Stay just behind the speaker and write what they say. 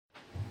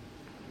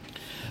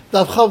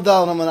Dav Chav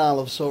Dal Amud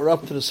Aleph. So we're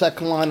up to the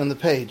second line on the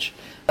page.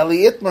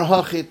 Aliyitmer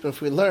Hachit. If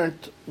we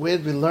learned, where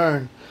did we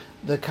learn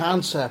the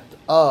concept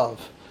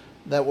of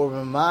that we're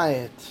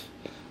b'mayit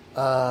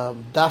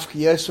Dafki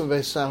Yosef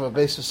Beisam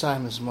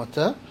Beisasayim is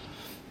Mutter?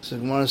 So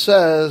Gemara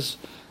says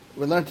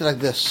we learned it like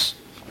this: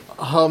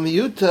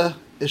 Hamiyuta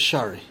is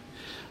Shari.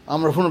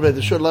 Amar Rafuna Beit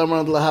Deshur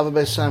Lamar Lahava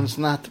Beisasayim is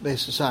not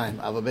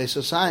Beisasayim. Ava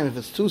Beisasayim, if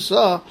it's two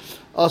saw,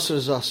 Aser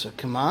is Aser.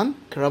 Come on,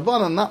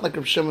 Karabana, not like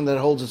Reb Shimon that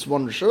holds its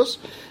one rishus.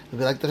 It'd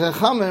be like the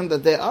Chachamim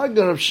that they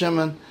argue Reb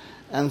Shimon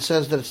and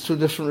says that it's two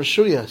different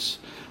rishuyas,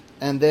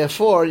 and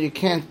therefore you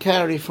can't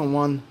carry from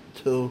one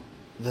to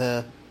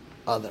the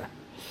other.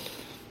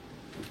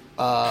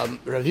 Rav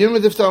Yirmiyah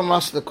Diftar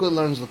Mas Lakula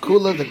learns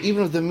Lakula that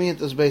even if the meat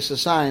is based on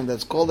sign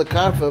that's called a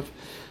karfif,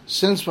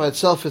 since by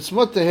itself it's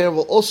mutter here,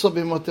 will also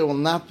be mutter, will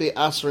not be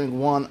answering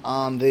one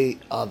on the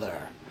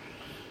other.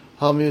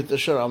 Because he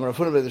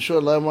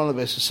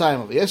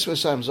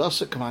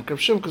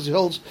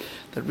holds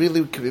that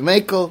really it can be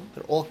mekel,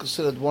 they're all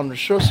considered one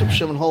rishus. If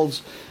Shimon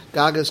holds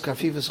gagas,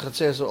 kafifas,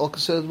 chatzeres are all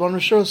considered one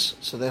rishus,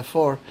 so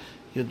therefore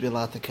you'd be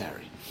allowed to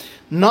carry.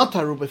 Not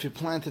harub if you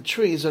planted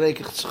trees,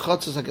 it's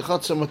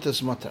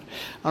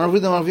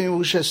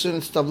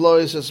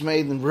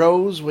made in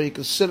rows where you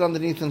can sit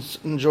underneath and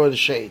enjoy the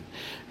shade.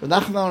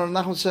 Rav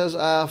Nachman says,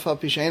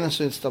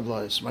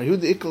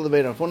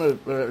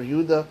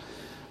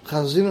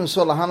 Chazinu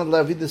Solahanad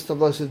Lavidis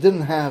tablois, it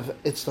didn't have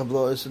its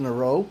tablois in a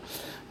row.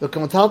 The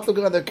Kamatat look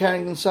at they're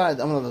carrying inside.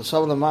 Don't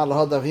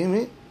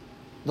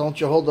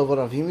you hold over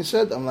Rav Himi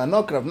said? Rav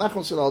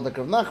Nachman said, hold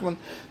Rav Nachman,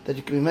 that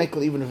you can be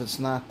mekel even if it's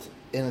not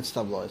in its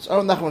tabloids.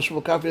 Rav Nachman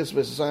Shmuel Kafir is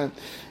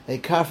a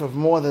calf of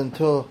more than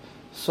two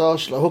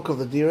sash la hook of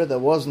the dira, that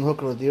wasn't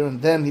hook of the dira,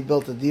 and then he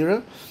built a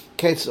dira.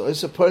 He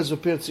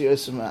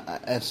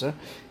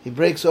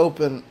breaks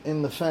open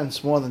in the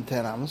fence more than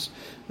 10 amos.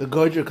 The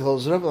gorger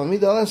closes it up.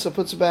 Amidalesa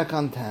puts it back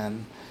on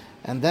 10.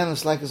 And then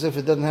it's like as if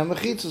it didn't have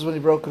mechitzas when he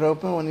broke it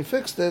open. When he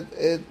fixed it,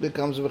 it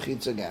becomes a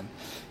mechitz again.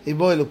 He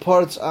boiled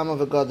parts ama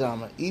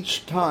v'gadama.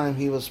 Each time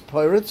he was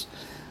pirates,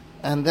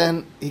 and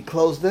then he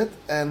closed it,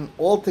 and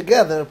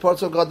altogether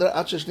parts of gadar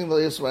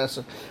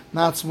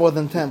now it's more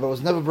than 10, but it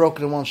was never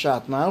broken in one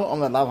shot. Now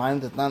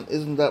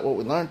isn't that what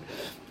we learned?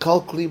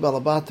 Kalkli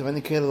balabatim,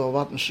 any kind of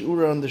balabatim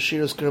shiura, and the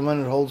shiras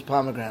karaman holds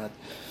pomegranate.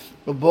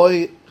 The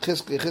boy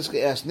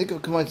Chizki asked, Nikov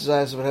Kamoit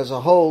Zayas, if it has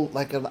a hole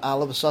like an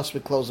olive, a sauce, we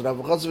close it up.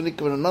 Because if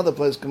Nikov in another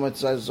place Kamoit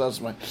Zayas,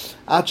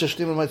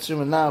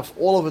 now if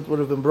all of it would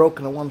have been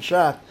broken in one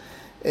shot,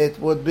 it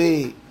would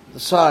be the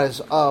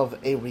size of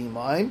a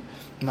remind.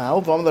 Now,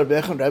 Rabbi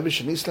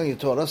Shanislan, you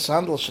taught us,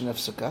 sandal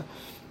shenifsaka,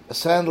 a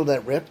sandal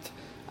that ripped.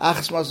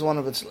 Achas was one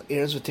of its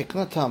ears,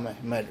 v'tikna tame,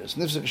 medras.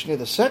 Nifsaka shni,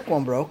 the second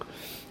one broke,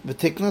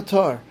 v'tikna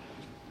tar.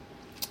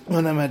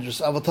 When I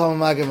medras, avatam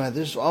maga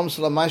medras,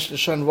 amsala maish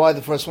l'shan, why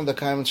the first one that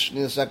came,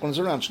 the second one's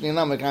around, shni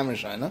nam came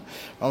l'shayna,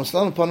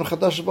 amsala panu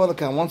chadash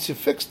b'alakam. Once you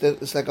fixed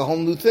it, it's like a whole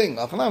new thing.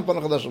 Achanam panu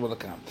chadash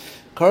b'alakam.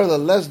 Karla,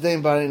 less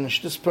dain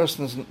barinish, this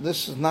person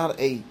this is not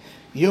a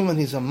human,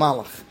 he's a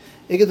malach.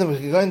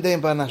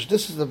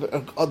 This is the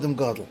Adam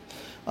Gadol.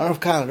 Arav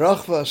Khan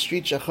Rachva, a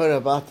street Shachar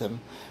Batim,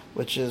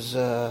 which is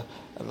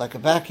like a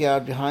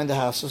backyard behind the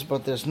houses,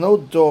 but there's no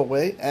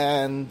doorway,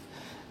 and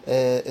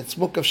it's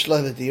Muk of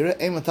Shleladira,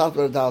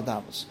 Ematat Dal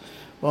Damas.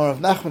 Well, Rav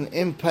Nachman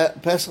in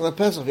Pesach,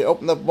 if you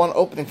open up one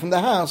opening from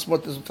the house,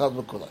 what is Matat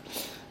Bakula?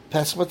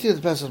 Pesach Matir,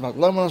 the Pesach Mat.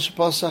 Loman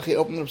Shapasach, he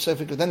opened up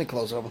Sefer, then he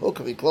closed it. Rav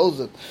Hukah, he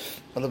closed it.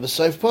 But the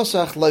Besayf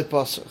Pasach, Loi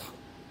Pasach.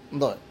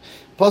 No.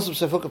 That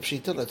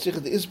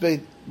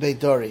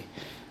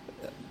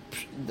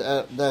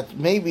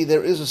maybe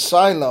there is a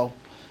silo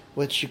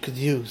which you could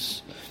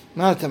use.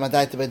 Not they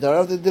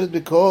did it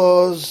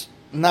because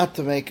not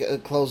to make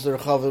close the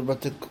rechaver,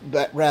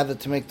 but rather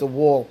to make the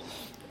wall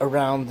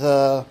around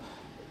the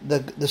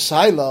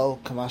silo.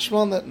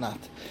 Kamashmal not.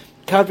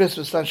 Carpets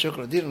with stand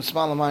shukra. Didn't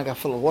small amount got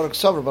full of water.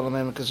 Cover but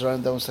the because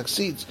around those like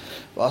seeds.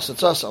 Was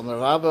it's us on the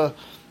rabba.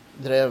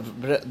 Maim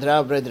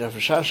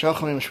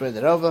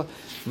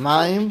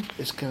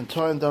is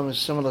Kentorim is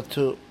similar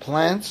to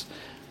plants,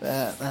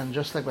 and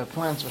just like by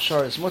plants,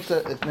 Vashar is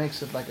mutter, it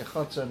makes it like a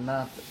chotzer,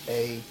 not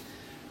a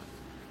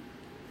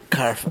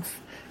karfaf.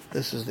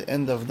 This is the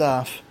end of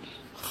Daf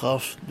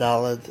Chaf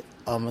Daled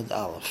Amud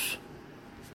Aleph.